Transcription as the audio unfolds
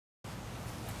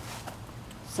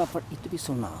suffer it to be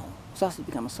so now. Thus it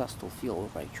becomes us to feel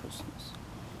righteousness.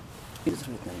 It is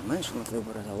written, man shall not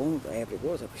live bread alone, by every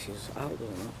word that proceeds out of the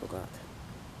mouth of God.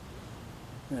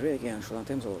 And read again, shall not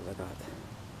tempt the Lord of God.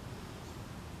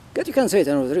 Get you can say it,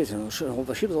 and it was written, shall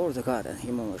worship the Lord of God, and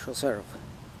him only shall serve.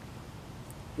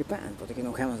 Repent, for the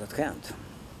kingdom of heaven that can't.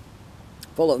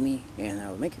 Follow me, and I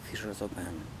will make you fishers of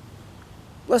men.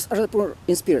 Blessed are the poor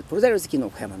in spirit, for there is the kingdom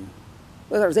of heaven.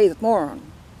 Blessed are they that mourn,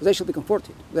 for they shall be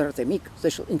comforted. Blessed are the meek, for they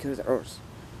shall inherit the earth.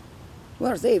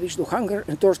 Blessed are they which do hunger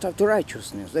and thirst after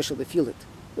righteousness, they shall be filled.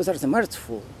 Blessed are the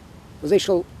merciful, for they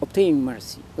shall obtain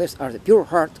mercy. Blessed are the pure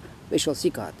heart, they shall see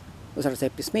God. Blessed are the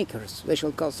peacemakers, they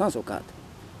shall be called sons of God.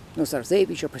 Blessed are they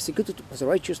which are persecuted for the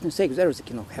righteousness' sake, there is the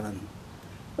kingdom of heaven.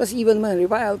 Lest even men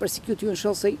revile, persecute you, and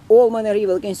shall say, all men are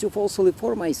evil against you falsely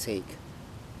for my sake.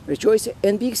 Rejoice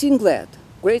and be exceeding glad.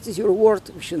 Great is your reward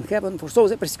which in heaven, for so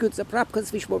they persecute the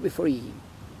prophets which were before ye.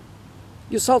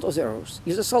 You salt of the earth,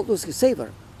 if the salt lose his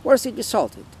savour, where is it be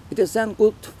salted? It is then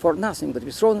good for nothing, but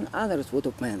be thrown in under the wood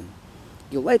of men.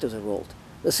 You light of the world.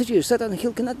 The city you set on a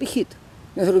hill cannot be hid.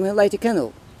 Neither do men light a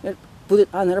candle, and put it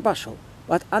under a bushel,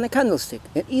 but on a candlestick,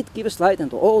 and it giveth light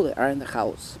unto all that are in the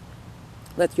house.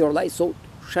 Let your light so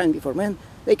shine before men,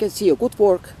 they can see your good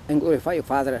work, and glorify your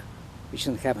Father which is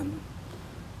in heaven.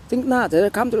 Think not that I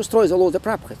come to destroy the law of the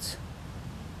prophets.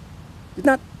 Did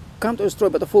not come to destroy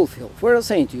but to fulfill. For I am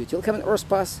saying to you, till heaven and earth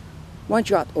pass, one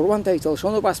jot or one tittle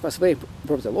shall no pass away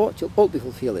from the law, till all be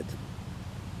fulfilled.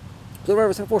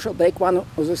 Whosoever therefore shall break one of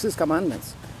these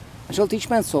commandments, and shall teach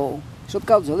men so, shall be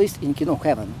called the least in the kingdom of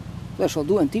heaven. They shall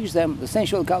do and teach them, the same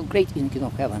shall be called great in the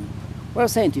kingdom of heaven. For I am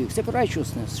saying to you, except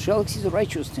righteousness shall exceed the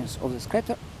righteousness of the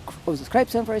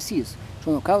scribes and Pharisees,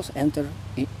 shall no cause enter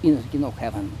in the kingdom of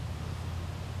heaven.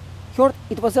 Heard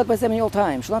it was said by them in all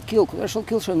time, shall not kill, whoever shall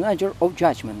kill shall be in danger of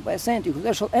judgment. By a saying to you,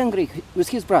 whoever shall angry with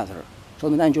his brother shall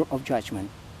be in danger of judgment.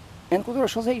 And whoever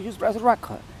shall say to his brother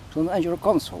Raka shall be in danger of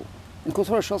counsel. And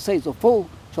whoever shall say to fool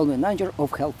shall be in danger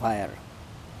of hellfire.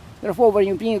 Therefore, when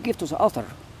you bring a gift to the altar,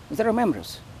 with the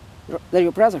remembrance that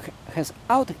your brother has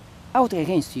out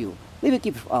against you, leave a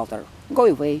gift of the altar, and go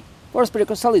away, first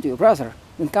reconcile to your brother,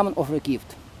 then come and offer a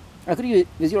gift. Agree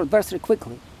with your adversary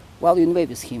quickly, while you invade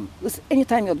with him. Lest any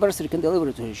time your adversary can deliver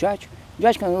it to the judge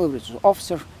can deliver it to the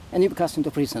officer, and you be cast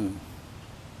into prison.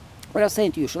 What I say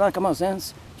to you, shall not come out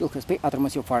thence, till he has paid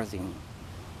uttermost your farthing.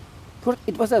 For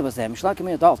it was said with them, shall not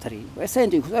commit adultery. But I say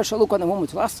to you, whoever shall look on a woman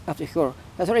to lust after her,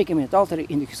 has already committed adultery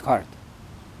into his heart.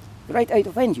 The right eye to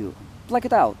offend you, pluck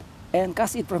it out, and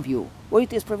cast it from you. For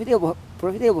it is profitable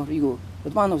for you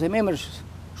that one of the members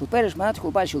should perish, but not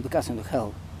whole body shall be cast into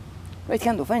hell. Right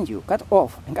hand offend you, cut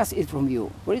off, and cast it from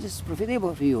you. For it is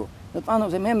profitable for you that one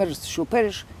of the members shall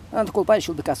perish, and the whole body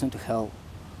shall be cast into hell.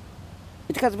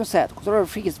 It has been said, whosoever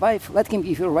free his wife, let him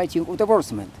give her writing of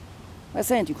divorcement. I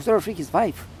say unto you, whosoever free his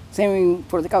wife, saving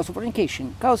for the cause of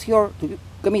fornication, cause her to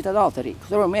commit adultery.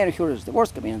 Whosoever marry her is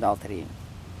divorced, commit adultery.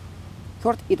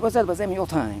 For it was said by them in all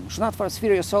time, shall not first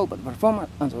fear your soul, but perform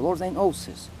unto the Lord thine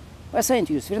oaths. I say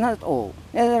unto you, fear not at all,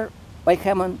 neither by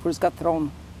heaven, for his God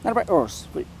throne, nor by earth,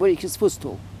 where is his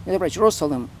footstool, neither by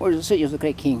Jerusalem, where is the city of the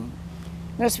great king.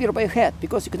 Neither fear by your head,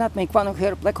 because you cannot make one of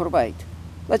her black or white.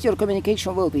 Let your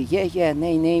communication will be yea, yea,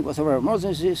 nay, nay, whatsoever more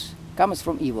than this comes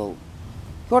from evil.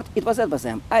 For it was said by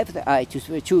them, eye for the eye, tooth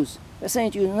for a tooth. I say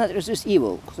unto you, do not resist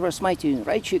evil. Whosoever smite you in the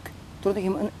right cheek, turn to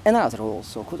him another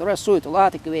also. Whosoever sue you to law,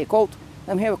 take away a coat,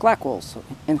 let him have a cloak also.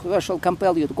 And whoever shall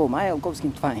compel you to go a mile, go with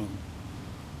him fine.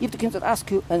 Give to him that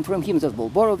ask you, and from him that will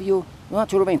borrow of you, do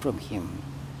not remain from him.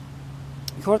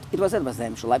 For it was said by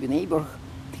them, shall love your neighbor,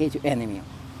 hate your enemy.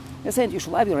 I say unto you,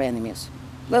 shall love your enemies.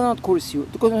 Let them not curse you,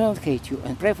 do not hate you,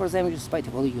 and pray for them which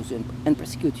spitefully use you and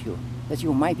persecute you, that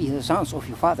you might be the sons of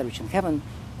your Father which in heaven,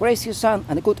 praise his Son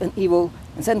on the good and evil,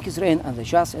 and send his rain on the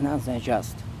just and on the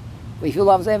unjust. For if you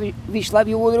love them which love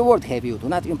you, what reward have you? Do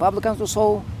not even publicans do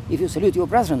so, if you salute your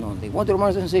brethren only. What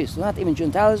more than this? Do not even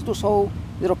Gentiles do so,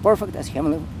 they are perfect as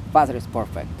heavenly Father is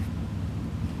perfect.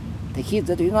 Take heed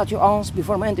that you do not your alms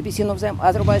before men to be seen of them,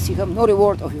 otherwise you have no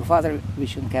reward of your Father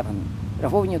which in heaven.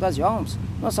 Therefore when you does your alms,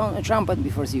 not sound a trumpet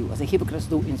before you, as the hypocrites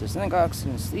do in the synagogues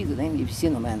and the streets, that they may be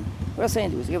seen of men. For I say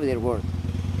unto you, give their word.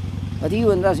 But you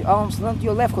and does your alms, not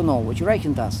your left who know what your right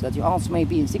hand does, that your alms may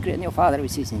be in secret, and your Father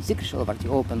which is in secret shall reward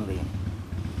you openly.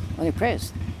 When you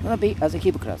praise, do not be as the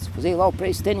hypocrites, for they love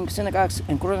praise standing in synagogues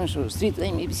and corners of the street, that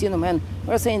they may be seen of men.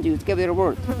 For I say unto you, to give their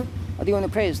word. But you when you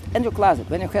praise, enter your closet,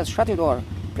 when you have shut your door,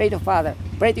 pray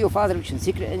to your Father which is in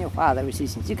secret, and your Father which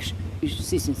is in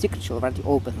secret shall reward you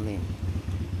openly.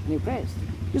 When you praise,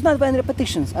 use not vain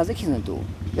repetitions as the heathen do.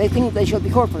 They think they shall be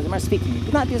heard for them are speaking.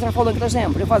 Do not use their following to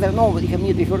them, for your Father knows what you have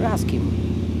need before you ask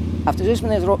him. After this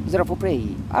man is therefore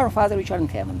pray, Our Father which art in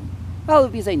heaven,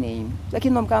 hallowed be thy name. Thy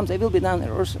kingdom come, thy will be done on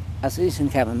earth as it is in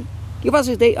heaven. Give us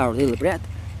this day our daily bread,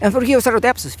 and forgive us our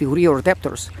debts as we forgive our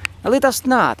debtors. And lead us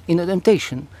not into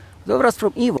temptation, but deliver us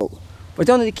from evil. For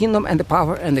thine is the kingdom and the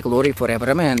power and the glory forever.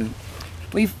 Amen.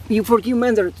 If you forgive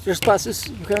men their trespasses,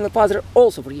 your heavenly Father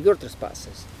also forgive your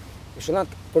trespasses. You shall not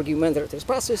forgive men their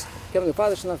trespasses, your heavenly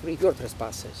Father shall not forgive your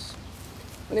trespasses.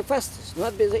 When you fast, do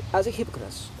not be as a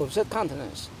hypocrites, or set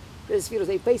countenance. Let us fear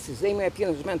their faces, they may appear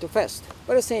as men to fast.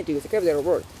 But I say to you, to keep their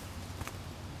word.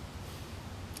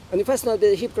 When you fast, not be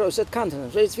a hypocrite, or set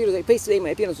countenance. Let us fear their faces, they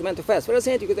may appear as men to fast. But I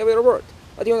say to you, to keep their word.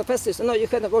 But you want to fast this, and know you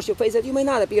cannot wash your face, that you may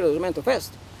not appear as men to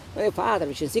fast. When your Father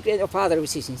which is in secret, and your Father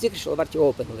which is in secret shall avert you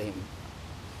openly.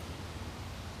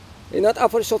 Do not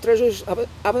offer yourself treasures up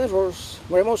on earth,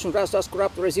 where emotion rust does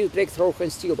corrupt, resist, break, throw,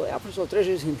 and steal. But offer yourself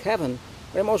treasures in heaven,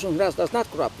 where emotion rust does not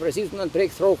corrupt, resist, not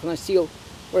break, throw, and steal.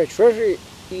 Where treasure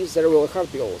is, there will a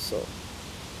heart be also.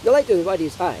 The light of the body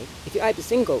is eye. If your eye be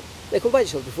single, thy whole body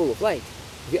shall be full of light.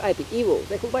 If your eye be evil,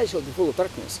 thy whole body shall be full of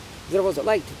darkness. If there was a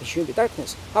light, it should be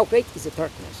darkness. How great is the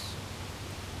darkness?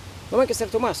 No man can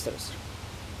serve two masters.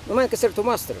 No man can serve two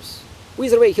masters.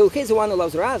 Either way, he'll hate the one who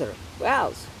loves the other. Or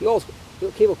else, he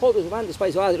will hold the one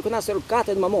despise the other. He could not serve God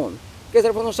and Mammon. Because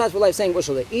therefore no start for life, saying, what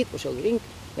shall they eat, what shall they drink,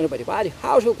 and by the body,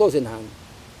 how shall clothes in hand?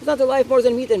 Is not the life more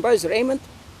than meat and bodies raiment?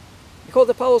 Behold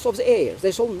the fowls of the air,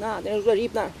 they sow not, and they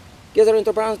reap not. Gather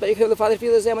into brands, but if the Father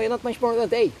feels them, are not much more than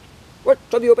they. What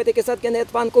shall you take a sat can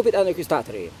net one cupid and a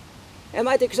custatry? And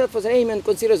I take a sat for the raiment,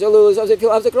 considers the lose of the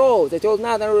field of the grove. They told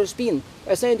not or spin,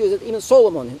 by saying to you that even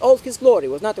Solomon, in all his glory,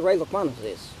 was not the right of man of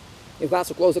this. If God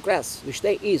so clothes the grass, which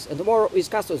day is, and tomorrow is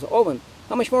cast into the oven,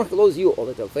 how much more he clothes you, O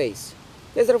little face?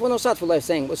 There's therefore no sat for life,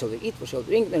 saying, what shall they eat, what shall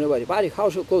they drink, and by the body, how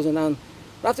shall clothes in hand?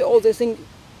 But after all these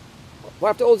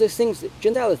things, the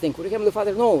Gentiles think, for the Heavenly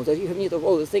Father knows that you have need of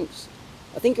all these things.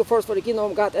 I think you first for the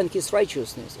kingdom of God and his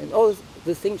righteousness, and all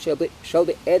the things shall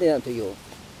be added unto you.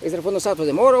 Is therefore no sat for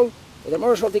the morrow, but the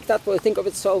morrow shall take that for the think of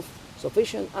itself,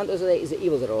 sufficient unto the day is the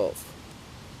evil thereof.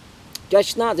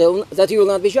 Judge not that you will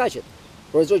not be judged,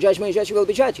 for as though judgment you will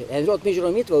be judged, and what measure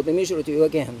of meat will be measured to you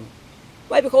again.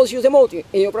 Why because you the mote in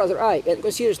your brother's eye, and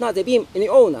considers not the beam in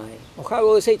your own eye? Or how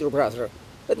will you say to your brother,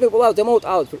 let me pull out the mote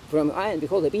out from your eye, and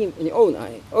behold the beam in your own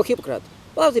eye? O hypocrite,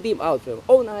 pull out the beam out from your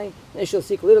own eye, and you shall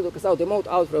seek little to cast out the mote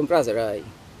out from your brother's eye.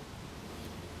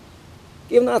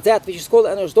 Give not that which is called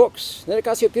another's dogs, neither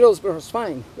cast your pearls before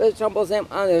swine. Let it trample them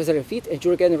under their feet, and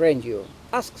you can rend you.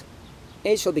 Ask,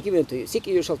 and it shall be given to you. Seek,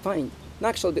 you shall find.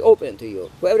 Knock shall be opened to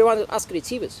you. For everyone that asks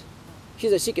receives. He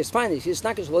that seeketh findeth, his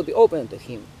knockers will be opened to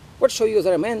him. What shall you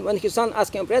that a man, when his son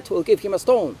asks him bread, will give him a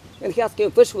stone? When he asks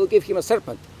him fish, will give him a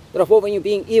serpent? Therefore, when you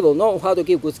being evil know how to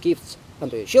give good gifts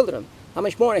unto your children, how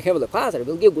much more a heavenly Father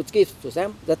will give good gifts to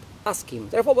them that ask him.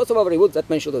 Therefore, whatsoever he would that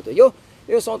man shall do to you,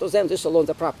 you will unto them this alone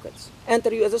the prophets.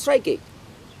 Enter you as a straight gate.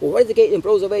 For wide the gate and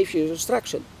broad the way which is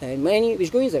destruction, and many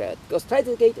which go in thereat. Because straight is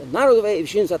the gate and narrow the way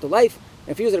which leads unto life,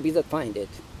 and few there be that find it.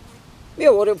 We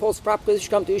are worried false prophets which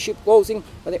come to you sheep clothing,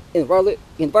 but in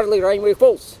barley rhyme with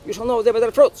false. You shall know them by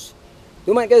their fruits.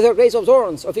 You might gather grapes of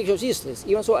thorns, or figs of useless.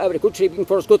 Even so, every good tree brings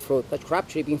forth good fruit, but corrupt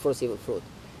tree brings forth evil fruit.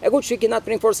 A good tree cannot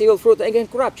bring forth evil fruit, and again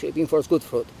corrupt tree brings forth good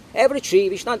fruit. Every tree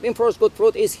which not bring forth good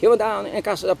fruit is hewn down and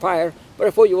cast into fire,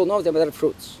 wherefore you will know them by their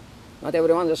fruits. Not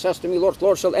everyone that says to me, Lord,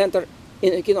 Lord, shall enter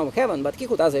in the kingdom of heaven, but he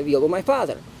who does the will of my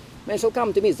Father. Men shall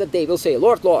come to me that day will say,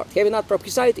 Lord, Lord, have we not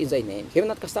prophesied in thy name? Have we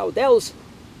not cast out devils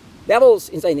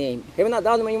in thy name? Have we not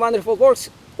done many wonderful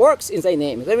works in thy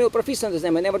name? Then we will prophesy unto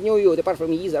them, I never knew you, depart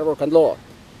from me, ye that work and law.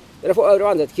 Therefore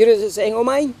everyone that hears the saying of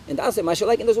mine, and does them, I shall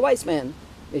liken unto the wise man,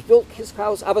 which built his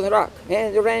house upon a rock,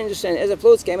 and the rain descended as the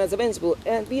floods came, as the winds blew,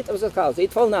 and beat of the house,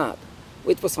 it fell not,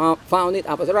 which was founded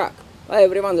upon the rock.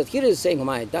 Everyone that hears the saying of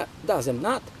mine, does them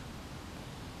not,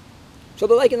 shall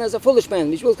be likened as a foolish man,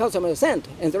 which built house upon a sand,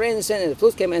 and the rain descended, and the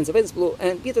floods came, and the winds blew,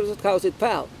 and beat of the house, it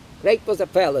fell. Great was the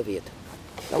fall of it.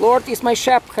 The Lord is my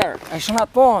shepherd, I shall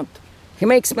not want. He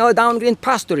makes me lie down green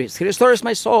pastures, he restores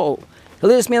my soul. He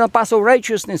leads me in a path of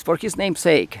righteousness for his name's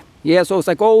sake. Yea, so as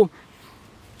I go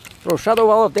through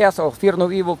shadow of death, I will fear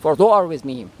no evil, for thou art with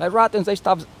me. Thy rod and thy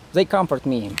staff, they comfort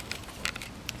me.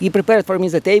 He prepared for me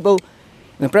the table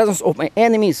in the presence of my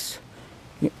enemies.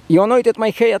 You anointed my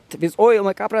head with oil,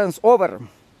 my cup runs over.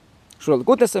 Surely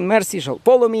goodness and mercy shall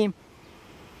follow me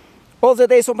all the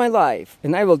days of my life,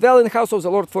 and I will dwell in the house of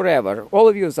the Lord forever. All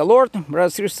of you is the Lord,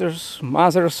 brothers, sisters,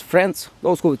 mothers, friends,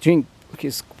 those who drink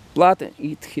his blood and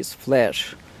eat his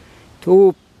flesh.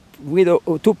 Two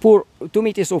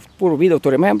meetings of poor widow to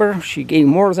remember. She gave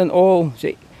more than all.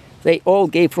 They all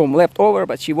gave from left over,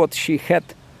 but what she had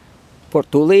for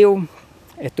to live.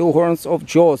 two horns of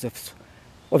Joseph.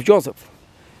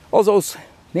 All those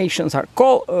nations are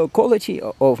quality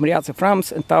of myriads of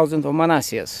rams and thousands of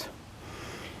Manassehs.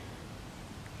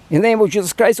 In the name of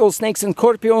Jesus Christ, all snakes and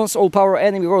scorpions, all power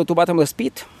enemy go to bottomless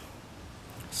pit.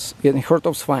 In the heart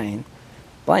of swine.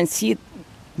 Blind see,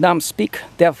 dumb speak,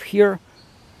 deaf hear,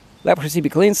 leprosy be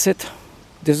cleansed,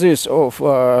 disease of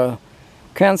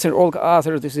cancer, all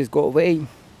other diseases go away.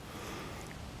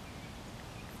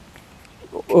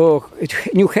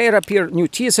 New hair appear, new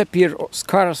teeth appear,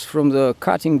 scars from the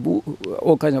cutting,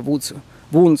 all kinds of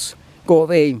wounds go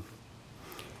away.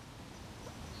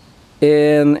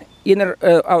 And inner,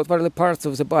 outwardly parts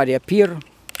of the body appear,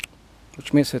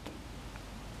 which means it.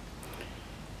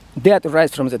 Dead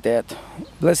rise from the dead.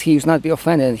 Bless he who is not be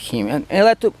offended in him. And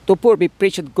let to poor be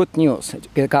preached good news,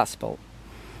 the gospel.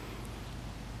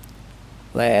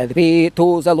 Let be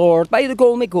to the Lord by the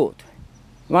goal make good.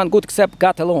 One good except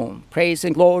God alone. Praise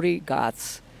and glory,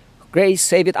 God's grace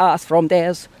saved us from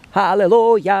death.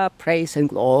 Hallelujah, praise and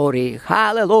glory.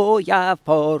 Hallelujah,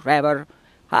 forever.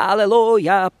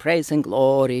 Hallelujah, praise and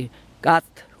glory. God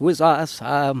with us,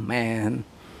 amen.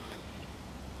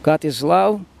 God is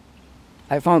love.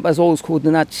 I found by those who do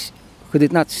not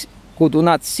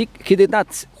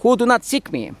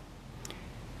seek me.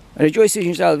 Rejoices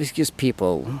himself with his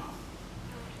people.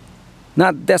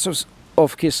 Not death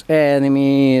of his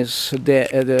enemies.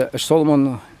 The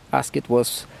Solomon asked it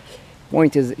was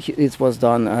pointed. It was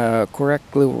done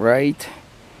correctly, right?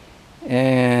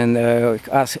 And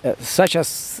such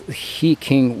as he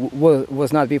king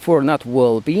was not before, not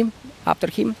will be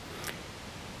after him.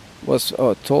 Was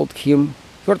told him.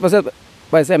 What was that?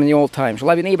 By them in the old times.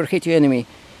 Love your neighbor, hate your enemy.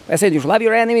 I said, you should love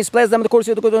your enemies, bless them, the course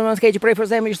you to good ones, hate you, pray for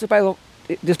them,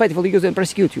 despitefully use and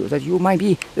persecute you, that you might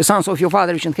be the sons of your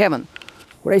Father which in heaven.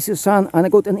 Raise his son, and the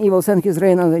good and evil send his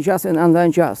rain on the just and on the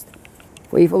unjust.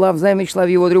 For if you love them which love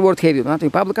you, what reward have you? Not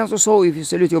in publicans or so, if you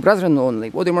salute your brethren only.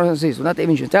 What do more says? Not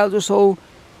even Gentiles or so.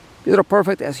 You are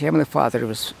perfect as Heavenly Father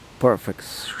is perfect.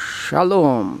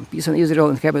 Shalom. Peace and Israel,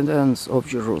 inhabitants of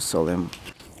Jerusalem.